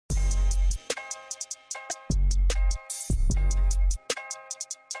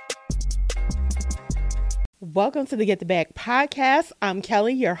Welcome to the Get the Bag podcast. I'm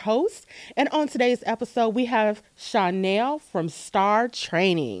Kelly, your host, and on today's episode, we have Shawnelle from Star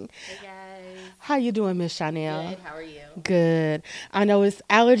Training. Hey guys. How you doing, Miss Shawnelle? Good. How are you? Good. I know it's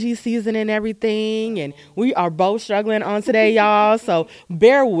allergy season and everything, and we are both struggling on today, y'all. So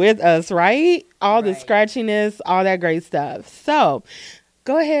bear with us, right? All the Right. scratchiness, all that great stuff. So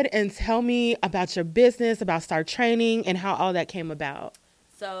go ahead and tell me about your business, about Star Training, and how all that came about.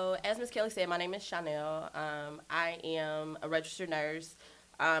 So, as Miss Kelly said, my name is Shawnelle. I am a registered nurse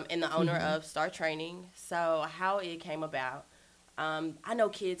and the owner of Star Training. So, how it came about, I know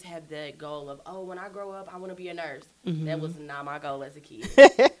kids have that goal of, oh, when I grow up, I want to be a nurse. That was not my goal as a kid.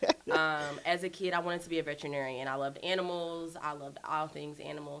 As a kid, I wanted to be a veterinarian. I loved animals. I loved all things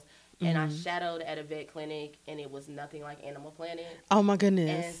animals. And I shadowed at a vet clinic, and it was nothing like Animal Planet. Oh, my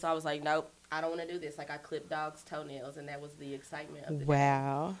goodness. And so I was like, nope, I don't want to do this. Like, I clipped dogs' toenails, and that was the excitement of the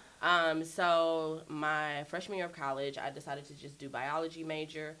Wow. day. So my freshman year of college, I decided to just do biology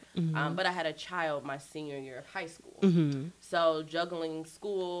major. But I had a child my senior year of high school. So juggling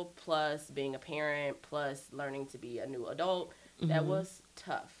school plus being a parent plus learning to be a new adult, that was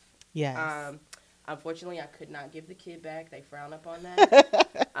tough. Yes. Unfortunately, I could not give the kid back. They frown up on that.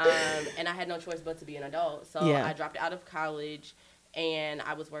 And I had no choice but to be an adult. So Yeah. I dropped out of college, and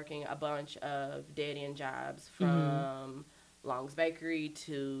I was working a bunch of dead-end jobs from Long's Bakery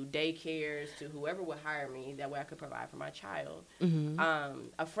to daycares to whoever would hire me. That way I could provide for my child.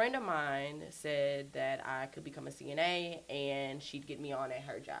 A friend of mine said that I could become a CNA, and she'd get me on at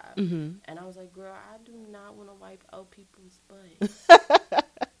her job. And I was like, girl, I do not want to wipe old people's butts.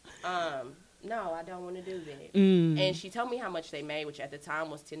 No, I don't want to do that. And she told me how much they made, which at the time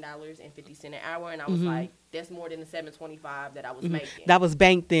was $10.50 an hour, and I was like, that's more than the $7.25 that I was making. That was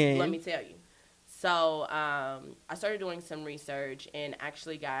banked then. Let me tell you. So I started doing some research and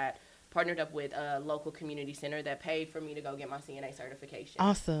actually got partnered up with a local community center that paid for me to go get my CNA certification.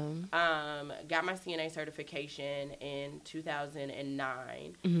 Awesome. Got my CNA certification in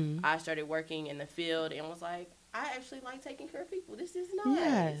 2009. I started working in the field and was like, I actually like taking care of people. This is nice.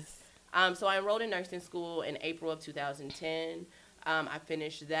 Yes. So I enrolled in nursing school in April of 2010. I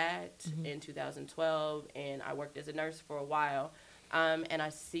finished that in 2012, and I worked as a nurse for a while. And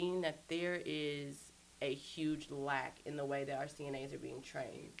I've seen that there is a huge lack in the way that our CNAs are being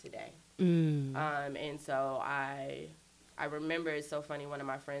trained today. And so I remember, it's so funny, one of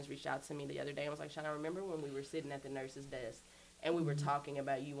my friends reached out to me the other day and was like, Sean, I remember when we were sitting at the nurse's desk and we were talking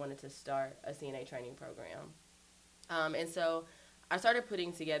about you wanted to start a CNA training program. And so I started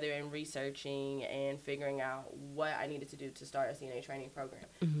putting together and researching and figuring out what I needed to do to start a CNA training program.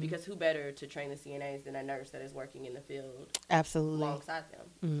 Because who better to train the CNAs than a nurse that is working in the field Absolutely. alongside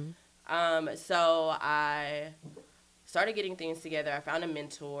them. So I started getting things together. I found a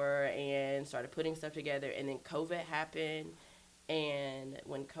mentor and started putting stuff together. And then COVID happened. And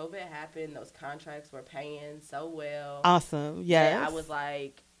when COVID happened, those contracts were paying so well. Awesome. Yes. I was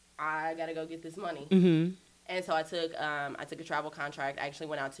like, I got to go get this money. And so I took a travel contract. I actually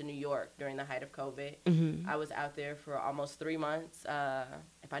went out to New York during the height of COVID. I was out there for almost 3 months.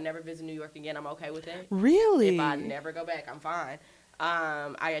 If I never visit New York again, I'm okay with it. Really? If I never go back, I'm fine.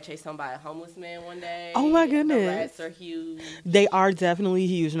 I got chased home by a homeless man one day. Oh, my The goodness. rats are huge. They are definitely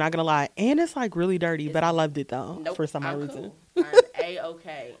huge, not going to lie. And it's like really dirty, but I loved it though, Nope, for some I'm reason. cool. I'm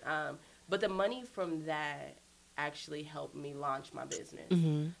A-okay. But the money from that actually helped me launch my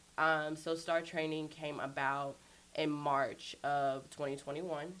business. So Star Training came about in March of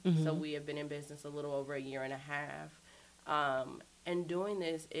 2021. So we have been in business a little over a year and a half. And doing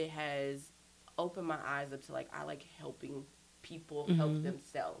this, it has opened my eyes up to, like, I like helping people help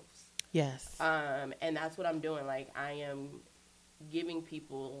themselves. Yes. And that's what I'm doing. Like, I am giving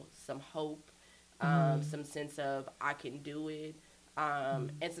people some hope, some sense of I can do it,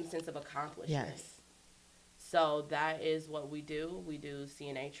 and some sense of accomplishment. Yes. So that is what we do. We do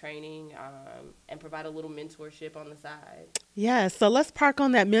CNA training and provide a little mentorship on the side. Yeah, so let's park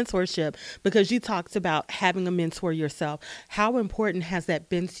on that mentorship because you talked about having a mentor yourself. How important has that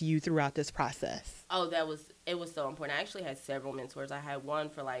been to you throughout this process? Oh, it was so important. I actually had several mentors. I had one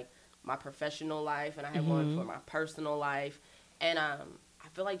for, like, my professional life, and I had one for my personal life. And I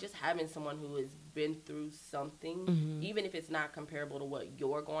feel like just having someone who has been through something, even if it's not comparable to what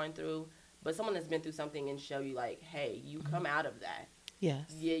you're going through, but someone that's been through something and show you, like, hey, you come out of that. Yes.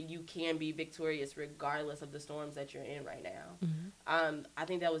 Yeah, you can be victorious regardless of the storms that you're in right now. I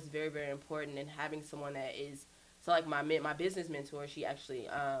think that was very, very important. And having someone that is, so like my business mentor, she actually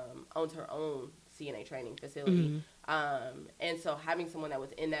owns her own CNA training facility. And so having someone that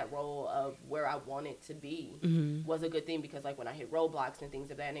was in that role of where I wanted to be was a good thing, because like when I hit roadblocks and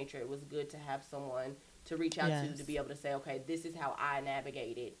things of that nature, it was good to have someone to reach out to Yes. be able to say, okay, this is how I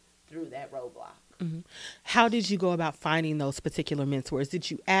navigated through that roadblock. How did you go about finding those particular mentors? Did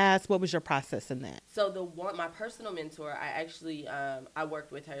you ask? What was your process in that? So the one, my personal mentor, I actually I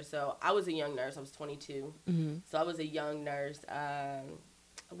worked with her. So I was a young nurse. I was 22. So I was a young nurse, a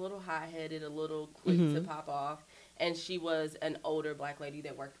little hot headed, a little quick to pop off. And she was an older black lady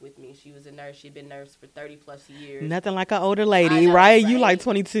that worked with me. She was a nurse. She'd been nurse for 30 plus years. Nothing like an older I lady, know, right? You like right?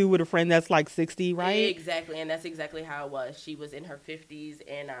 22 with a friend that's like 60, right? Exactly, and that's exactly how it was. She was in her 50s,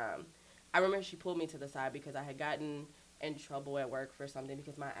 and I remember she pulled me to the side because I had gotten in trouble at work for something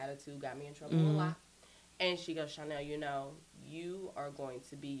because my attitude got me in trouble a lot. And she goes, Shawnelle, you know, you are going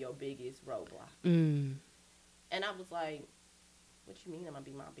to be your biggest roadblock. And I was like, what you mean I'm going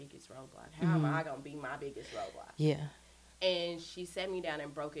to be my biggest roadblock? How am I going to be my biggest roadblock? Yeah. And she sat me down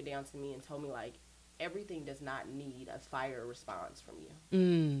and broke it down to me and told me, like, everything does not need a fire response from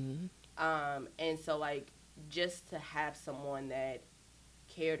you. And so, like, just to have someone that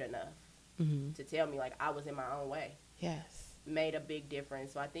cared enough to tell me, like, I was in my own way. Yes. Made a big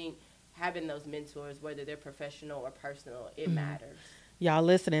difference. So I think having those mentors, whether they're professional or personal, it matters. Y'all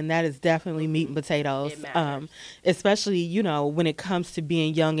listening, that is definitely meat and potatoes. It matters. Especially, you know, when it comes to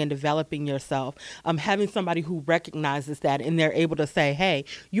being young and developing yourself. Having somebody who recognizes that and they're able to say, hey,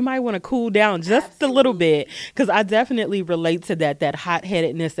 you might want to cool down just a little bit. Because I definitely relate to that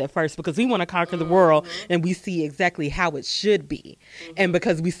hot-headedness at first, because we want to conquer the world and we see exactly how it should be. And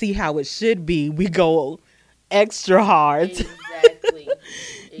because we see how it should be, we go extra hard. Exactly.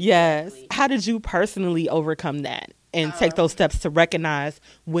 Yes. How did you personally overcome that and take those steps to recognize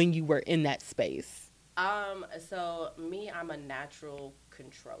when you were in that space? So me, I'm a natural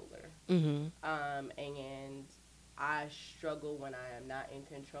controller. And I struggle when I am not in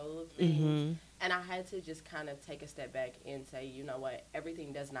control of things. And I had to just kind of take a step back and say, you know what,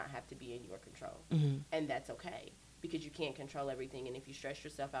 everything does not have to be in your control. And that's okay, because you can't control everything. And if you stress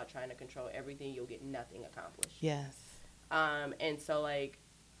yourself out trying to control everything, you'll get nothing accomplished. Yes. And so, like,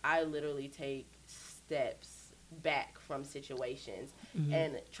 I literally take steps back from situations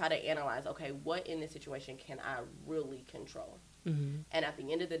and try to analyze, okay, what in this situation can I really control? And at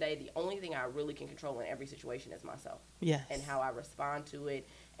the end of the day, the only thing I really can control in every situation is myself. Yes. And how I respond to it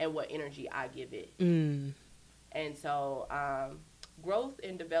and what energy I give it. And so growth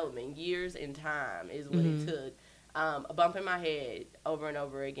and development, years and time is what it took. A bump in my head over and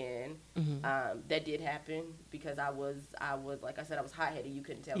over again. That did happen because I was like I said, I was hot-headed. You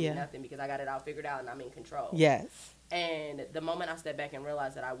couldn't tell me nothing because I got it all figured out and I'm in control. Yes. And the moment I stepped back and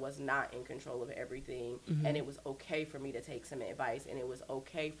realized that I was not in control of everything, and it was okay for me to take some advice, and it was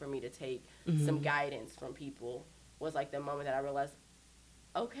okay for me to take some guidance from people, was like the moment that I realized,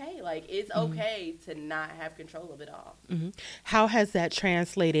 okay, like, it's okay to not have control of it all. How has that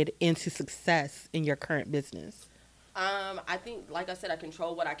translated into success in your current business? I think, like I said, I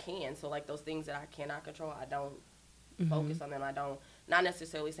control what I can. So, like, those things that I cannot control, I don't focus on them. I don't, not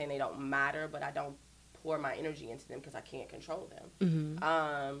necessarily saying they don't matter, but I don't pour my energy into them because I can't control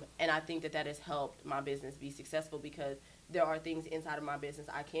them. And I think that has helped my business be successful because there are things inside of my business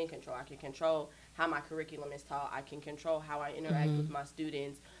I can control. I can control how my curriculum is taught. I can control how I interact with my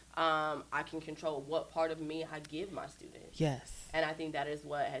students. I can control what part of me I give my students. Yes. And I think that is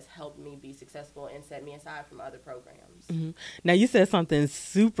what has helped me be successful and set me aside from other programs. Now, you said something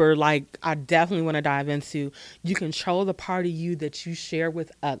super, like, I definitely want to dive into. You control the part of you that you share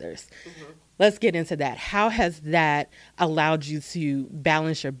with others. Let's get into that. How has that allowed you to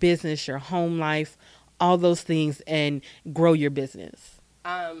balance your business, your home life, all those things, and grow your business?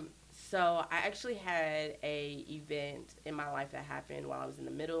 So I actually had a event in my life that happened while I was in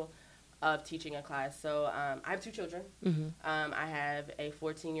the middle of teaching a class. So I have 2 children. I have a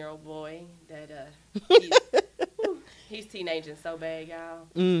 14-year-old boy that he's teenaging so bad, y'all.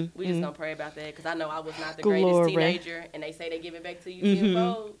 We just gonna pray about that because I know I was not the greatest teenager, and they say they give it back to you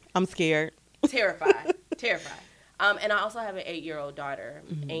tenfold. I'm scared. Terrified. And I also have an 8-year-old daughter.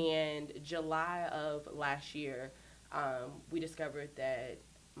 And July of last year, we discovered that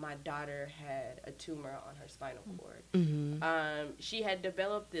my daughter had a tumor on her spinal cord. She had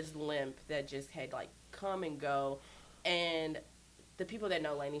developed this limp that just had, like, come and go. And the people that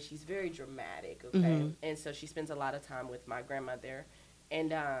know Lainey, she's very dramatic, okay? And so she spends a lot of time with my grandmother.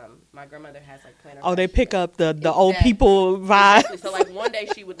 And my grandmother has, like, plantar fasciitis. Oh, they pick up the old people vibe. Exactly. So, like, one day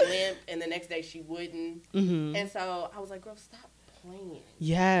she would limp, and the next day she wouldn't. And so I was like, girl, stop playing.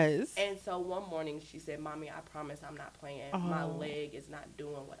 Yes. And so one morning she said, Mommy, I promise I'm not playing. My leg is not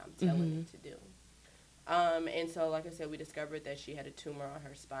doing what I'm telling it to do. And so, like I said, we discovered that she had a tumor on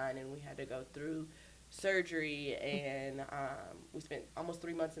her spine, and we had to go through surgery, and we spent almost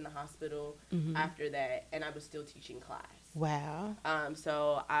 3 months in the hospital Mm-hmm. after that, and I was still teaching class. Wow.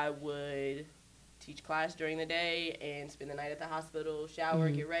 So I would teach class during the day and spend the night at the hospital, shower,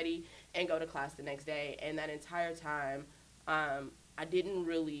 Mm-hmm. get ready, and go to class the next day. And that entire time, I didn't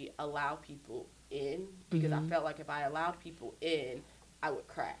really allow people in because I Mm-hmm. felt like if I allowed people in, I would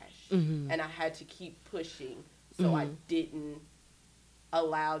crash. Mm-hmm. And I had to keep pushing so I Mm-hmm. didn't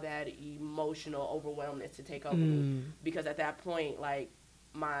allow that emotional overwhelmness to take over me. Mm. Because at that point, like,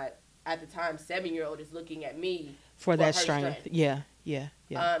 my, at the time, 7-year-old is looking at me For for that her strength. strength. Yeah. Yeah.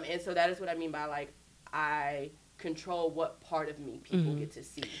 Yeah. And so that is what I mean by, like, I control what part of me people Mm-hmm. get to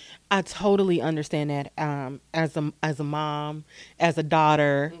see. I totally understand that. As a mom, as a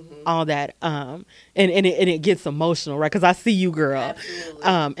daughter, Mm-hmm. all that. And it gets emotional, right? Because I see you, girl. Absolutely.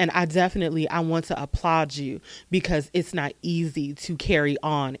 And I want to applaud you because it's not easy to carry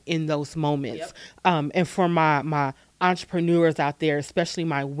on in those moments. Yep. And for my entrepreneurs out there, especially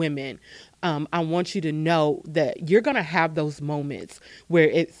my women, I want you to know that you're gonna have those moments where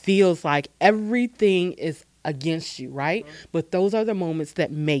it feels like everything is against you, right? Mm-hmm. But those are the moments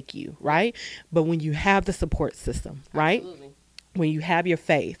that make you, right? But when you have the support system, right? Absolutely. When you have your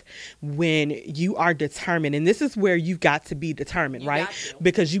faith, when you are determined, and this is where you've got to be determined, You right? got to.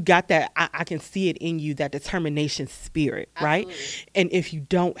 Because you got that, I can see it in you, that determination spirit, right? Absolutely. And if you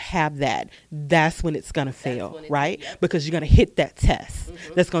don't have that, that's when it's going to fail, when it's- right? yep. Because you're going to hit that test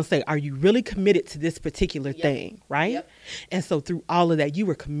Mhm. that's going to say, are you really committed to this particular Yep. thing, right? Yep. And so through all of that, you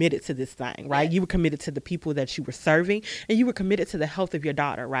were committed to this thing, right? Yes. You were committed to the people that you were serving, and you were committed to the health of your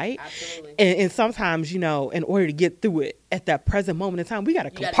daughter, right? Absolutely. And sometimes, in order to get through it at that present moment in time, we got to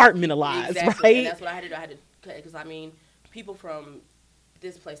You gotta compartmentalize, exactly. right? And that's what I had to do. I had to, because I mean, people from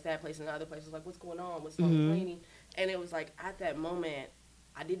this place, that place, and other places, like, what's going on? What's complaining? And it was like, at that moment,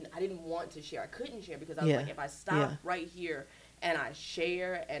 I didn't want to share. I couldn't share because I was Yeah. like, if I stop Yeah. right here and I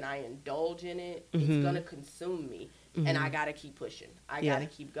share and I indulge in it, Mhm. it's gonna consume me, and I gotta keep pushing. I Yeah. gotta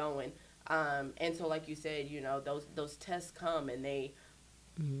keep going. And so, like you said, those tests come, and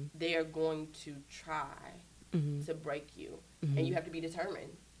they are going to try to break you, and you have to be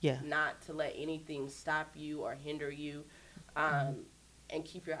determined. Yeah. Not to let anything stop you or hinder you, and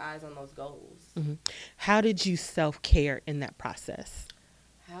keep your eyes on those goals. How did you self-care in that process?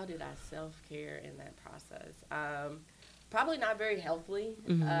 How did I self-care in that process? Probably not very healthily,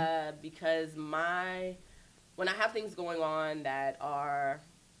 because when I have things going on that are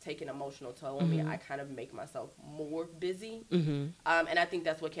taking emotional toll on me, I kind of make myself more busy. And I think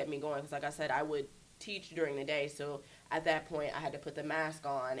that's what kept me going, because like I said, I would teach during the day, so at that point I had to put the mask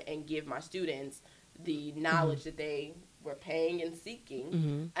on and give my students the knowledge that they were paying and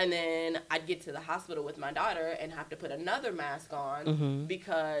seeking. And then I'd get to the hospital with my daughter and have to put another mask on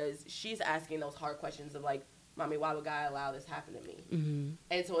because she's asking those hard questions of like, Mommy, why would God allow this happen to me?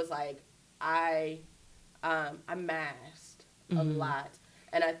 And so it's like I masked a lot,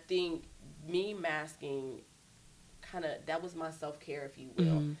 and I think me masking that was my self-care, if you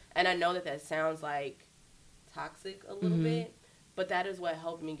will. And I know that sounds like toxic a little bit, but that is what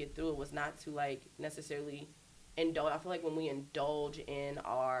helped me get through it, was not to like necessarily indulge. I feel like when we indulge in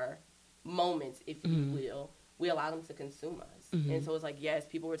our moments, if you will, we allow them to consume us. And so it's like, yes,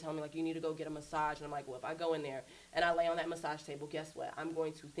 people were telling me like, you need to go get a massage, and I'm like, well, if I go in there and I lay on that massage table, guess what? I'm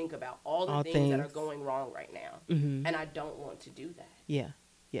going to think about all the things that are going wrong right now, and I don't want to do that. Yeah.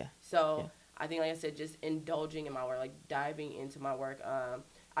 Yeah. So Yeah. I think, like I said, just indulging in my work, like diving into my work.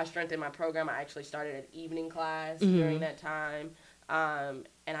 I strengthened my program. I actually started an evening class during that time, and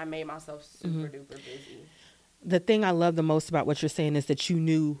I made myself super duper busy. The thing I love the most about what you're saying is that you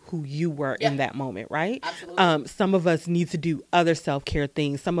knew who you were in that moment, right? Absolutely. Some of us need to do other self-care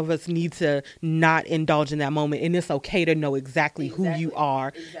things. Some of us need to not indulge in that moment. And it's okay to know exactly who you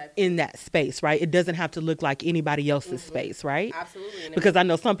are in that space, right? It doesn't have to look like anybody else's space, right? Absolutely. And Because I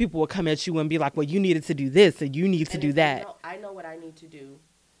know some people will come at you and be like, well, you needed to do this and you need to do that. I know what I need to do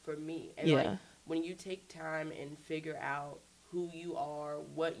for me. And Yeah. like, when you take time and figure out who you are,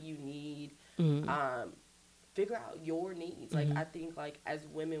 what you need, figure out your needs. Like, I think, like, as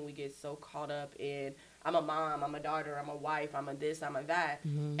women, we get so caught up in, I'm a mom, I'm a daughter, I'm a wife, I'm a this, I'm a that.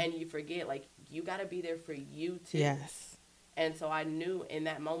 And you forget, like, you got to be there for you, too. Yes. And so I knew in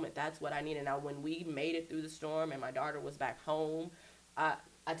that moment that's what I needed. Now, when we made it through the storm and my daughter was back home, I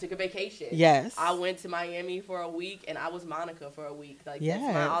took a vacation. Yes. I went to Miami for a week, and I was Monica for a week. Like, Yes.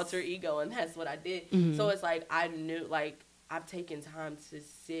 that's my alter ego, and that's what I did. So it's like, I knew, like, I've taken time to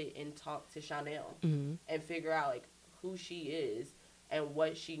sit and talk to Shawnelle and figure out, like, who she is and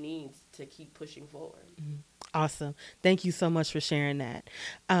what she needs to keep pushing forward. Awesome. Thank you so much for sharing that.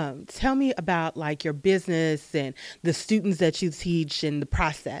 Tell me about like your business and the students that you teach and the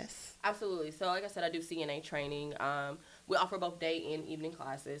process. Absolutely. So, like I said, I do CNA training. We offer both day and evening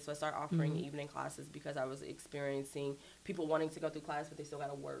classes. So, I started offering Hmm. evening classes because I was experiencing people wanting to go through class, but they still got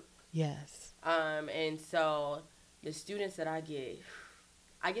to work. Yes. And so, the students that I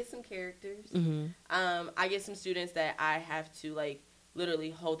get some characters. Hmm. I get some students that I have to like literally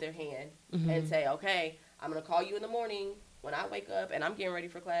hold their hand and Hmm. say, okay, I'm gonna call you in the morning when I wake up and I'm getting ready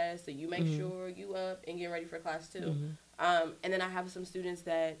for class, so you make Hmm. sure you up and getting ready for class too. Hmm. And then I have some students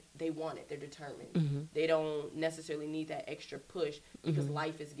that they want it, they're determined. Hmm. They don't necessarily need that extra push because Hmm.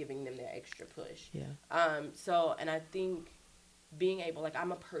 life is giving them that extra push. Yeah. And I think being able, like,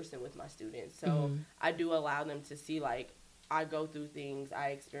 I'm a person with my students, so Hmm. I do allow them to see, like, I go through things, I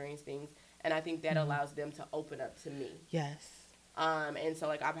experience things, and I think that Hmm. allows them to open up to me. Yes. And so,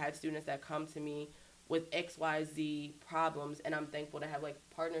 like, I've had students that come to me with XYZ problems, and I'm thankful to have, like,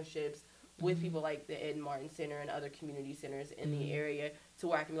 partnerships with Hmm. people like the Ed Martin Center and other community centers in the Hmm. area to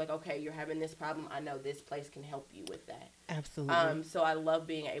where I can be like, okay, you're having this problem. I know this place can help you with that. Absolutely. So I love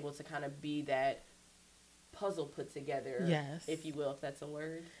being able to kind of be that puzzle put together, Yes. if you will, if that's a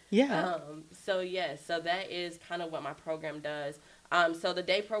word. Yeah. So that is kind of what my program does. So the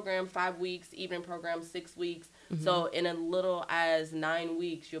day program, 5 weeks, evening program, 6 weeks. Hmm. So in a little as 9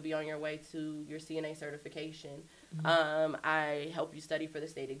 weeks, you'll be on your way to your CNA certification. Hmm. I help you study for the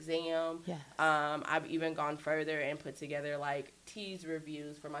state exam. Yes. I've even gone further and put together like TEAS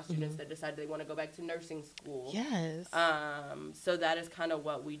reviews for my students Hmm. that decide they want to go back to nursing school. Yes. So that is kind of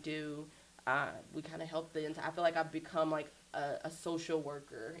what we do. We kind of help I feel like I've become like a social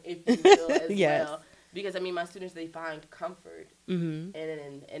worker, if you will, as Yes. well. Because I mean, my students, they find comfort, Hmm.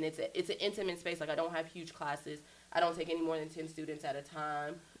 and it's an intimate space. Like, I don't have huge classes. I don't take any more than 10 students at a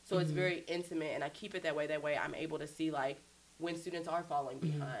time. So it's Hmm. very intimate, and I keep it that way. That way, I'm able to see like when students are falling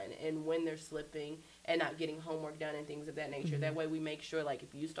behind and when they're slipping and not getting homework done and things of that nature. Hmm. That way, we make sure like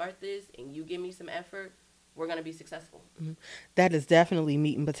if you start this and you give me some effort, we're gonna be successful. That is definitely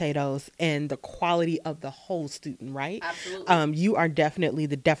meat and potatoes and the quality of the whole student, right? Absolutely. You are definitely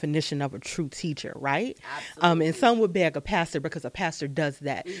the definition of a true teacher, right? And Absolutely. some would beg a pastor because a pastor does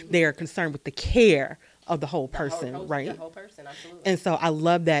that. Mm-hmm. They are concerned with the care of the whole The whole person, the right? whole person, absolutely. And so I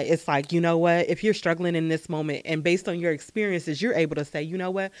love that. It's like, you know what? If you're struggling in this moment and based on your experiences, you're able to say, you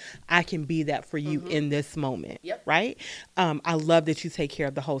know what? I can be that for you Mm-hmm. in this moment, Yep. right? I love that you take care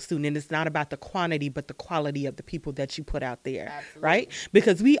of the whole student. And it's not about the quantity, but the quality of the people that you put out there, right? Absolutely.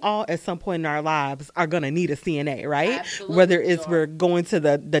 Because we all, at some point in our lives, are going to need a CNA, right? Absolutely, Whether we it's we're are. going to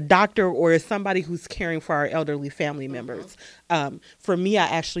the doctor or it's somebody who's caring for our elderly family Mm-hmm. members. For me, I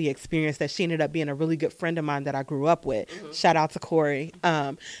actually experienced that. She ended up being a really good friend of mine that I grew up with. Mm-hmm. Shout out to Corey.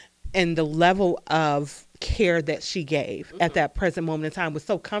 And the level of care that she gave at Mm-hmm. that present moment in time was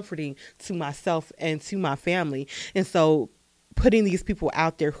so comforting to myself and to my family. And so putting these people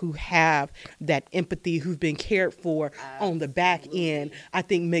out there who have that empathy, who've been cared for on the back end, Absolutely. I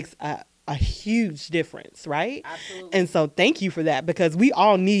think makes a huge difference, right? Absolutely. And so thank you for that because we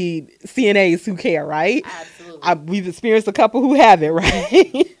all need CNAs who care, right? Absolutely. We've experienced a couple who have it,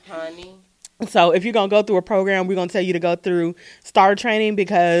 right? Honey. So if you're going to go through a program, we're going to tell you to go through STAR training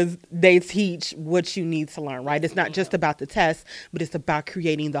because they teach what you need to learn, right? It's not just about the test, but it's about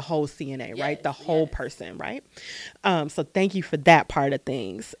creating the whole CNA, right? The Yes, whole yes. person, right? So thank you for that part of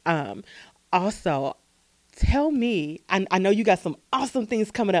things. Also, tell me, I know you got some awesome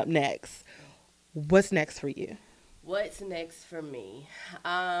things coming up next. What's next for you? What's next for me?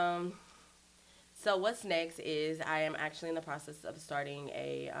 So what's next is I am actually in the process of starting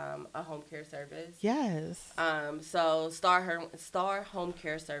a home care service. Yes. So Star Home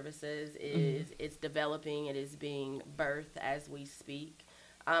Care Services is it's developing. It is being birthed as we speak.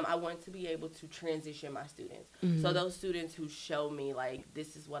 I want to be able to transition my students. So those students who show me like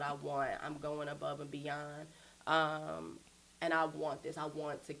this is what I want, I'm going above and beyond. And I want this. I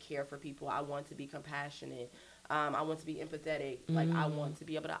want to care for people. I want to be compassionate. I want to be empathetic. Like, I want to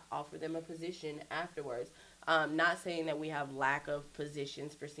be able to offer them a position afterwards. Not saying that we have lack of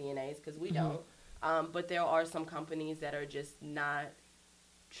positions for CNAs, because we don't. But there are some companies that are just not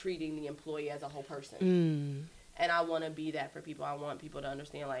treating the employee as a whole person. And I want to be that for people. I want people to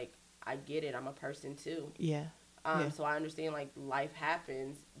understand, like, I get it. I'm a person, too. Yeah. So I understand, like, life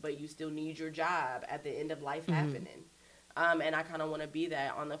happens, but you still need your job at the end of life happening. And I kind of want to be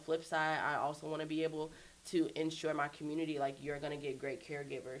that. On the flip side, I also want to be able to ensure my community, like, you're going to get great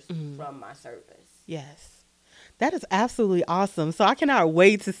caregivers from my service. Yes. That is absolutely awesome. So I cannot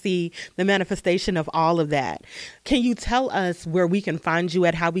wait to see the manifestation of all of that. Can you tell us where we can find you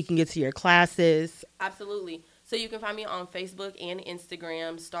at, how we can get to your classes? Absolutely. So you can find me on Facebook and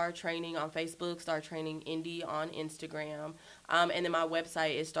Instagram, Star Training on Facebook, Star Training Indy on Instagram. And then my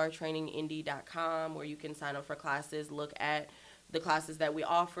website is startrainingindy.com, where you can sign up for classes, look at the classes that we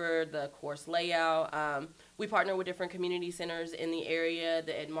offer, the course layout. We partner with different community centers in the area,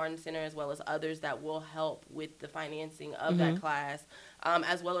 the Ed Martin Center, as well as others that will help with the financing of that class,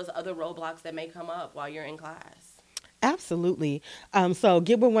 as well as other roadblocks that may come up while you're in class. Absolutely. So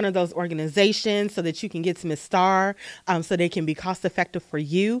get with one of those organizations so that you can get to Miss Star, so they can be cost effective for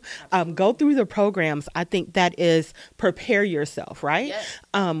you. Go through the programs. I think that is prepare yourself, right? Yes.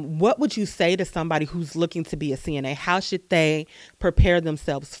 What would you say to somebody who's looking to be a CNA? How should they prepare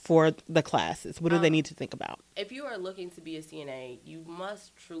themselves for the classes? What do they need to think about? If you are looking to be a CNA, you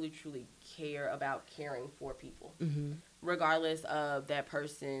must truly, truly care about caring for people, regardless of that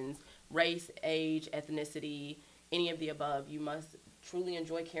person's race, age, ethnicity, any of the above. You must truly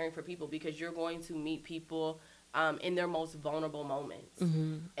enjoy caring for people, because you're going to meet people in their most vulnerable moments.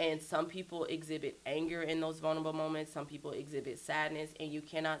 And some people exhibit anger in those vulnerable moments. Some people exhibit sadness, and you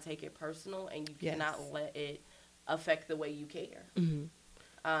cannot take it personal, and you cannot let it affect the way you care.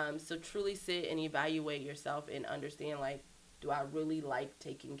 So truly sit and evaluate yourself and understand, like, do I really like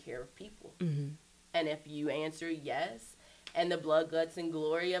taking care of people? And if you answer yes, and the blood, guts, and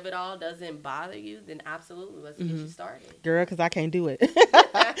glory of it all doesn't bother you, then absolutely, let's get you started. Girl, because I can't do it.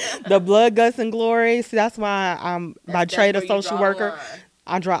 The blood, guts, and glory. See, that's why I'm by trade a social worker.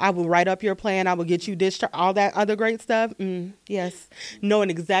 I will write up your plan. I will get you discharged, all that other great stuff. Yes. Knowing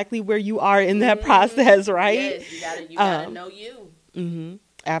exactly where you are in that process, right? Yes, you gotta know you.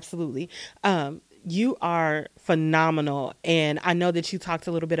 Absolutely. You are phenomenal. And I know that you talked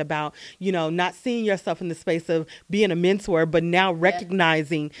a little bit about, not seeing yourself in the space of being a mentor, but now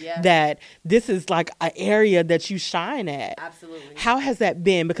recognizing that this is like an area that you shine at. Absolutely. How has that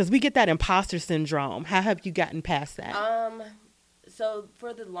been? Because we get that imposter syndrome. How have you gotten past that? So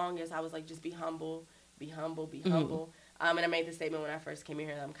for the longest, I was like, just be humble, be humble, be humble. And I made the statement when I first came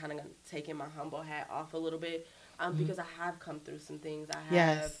here that I'm kind of taking my humble hat off a little bit, because I have come through some things. I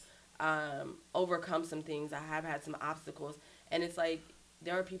have overcome some things. I have had some obstacles. And it's like,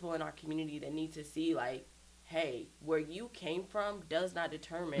 there are people in our community that need to see, like, hey, where you came from does not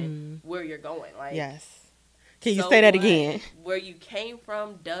determine where you're going. Like, yes. Can you say that again? Where you came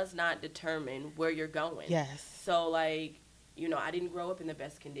from does not determine where you're going. Yes. So, like, I didn't grow up in the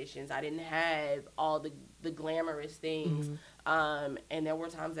best conditions. I didn't have all the glamorous things. And there were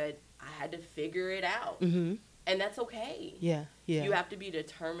times that I had to figure it out. And that's okay. Yeah. You have to be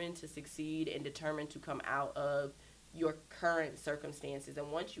determined to succeed and determined to come out of your current circumstances. And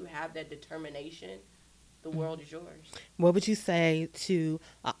once you have that determination, the world is yours. What would you say to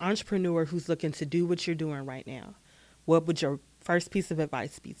an entrepreneur who's looking to do what you're doing right now? What would your first piece of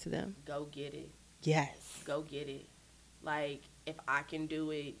advice be to them? Go get it. Yes. Go get it. Like, if I can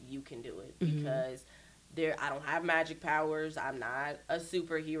do it, you can do it. Because I don't have magic powers. I'm not a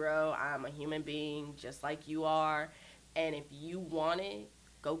superhero. I'm a human being just like you are. And if you want it,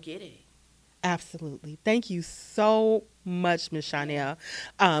 go get it. Absolutely. Thank you so much, Ms. Shawnelle.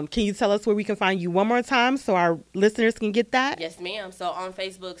 Can you tell us where we can find you one more time so our listeners can get that? Yes, ma'am. So on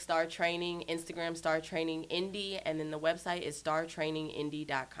Facebook, Star Training, Instagram, Star Training Indy, and then the website is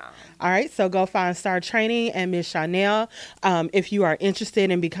startrainingindy.com. All right, so go find Star Training and Ms. Shawnelle if you are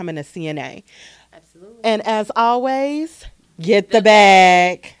interested in becoming a CNA. Absolutely. And as always, get the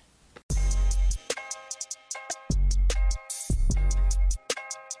bag.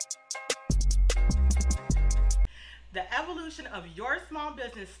 The evolution of your small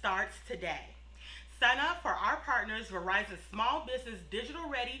business starts today. Sign up for our partners Verizon Small Business Digital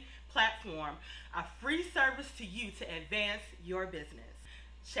Ready platform, a free service to you to advance your business.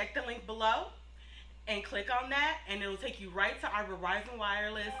 Check the link below and click on that, and it will take you right to our Verizon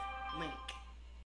Wireless link.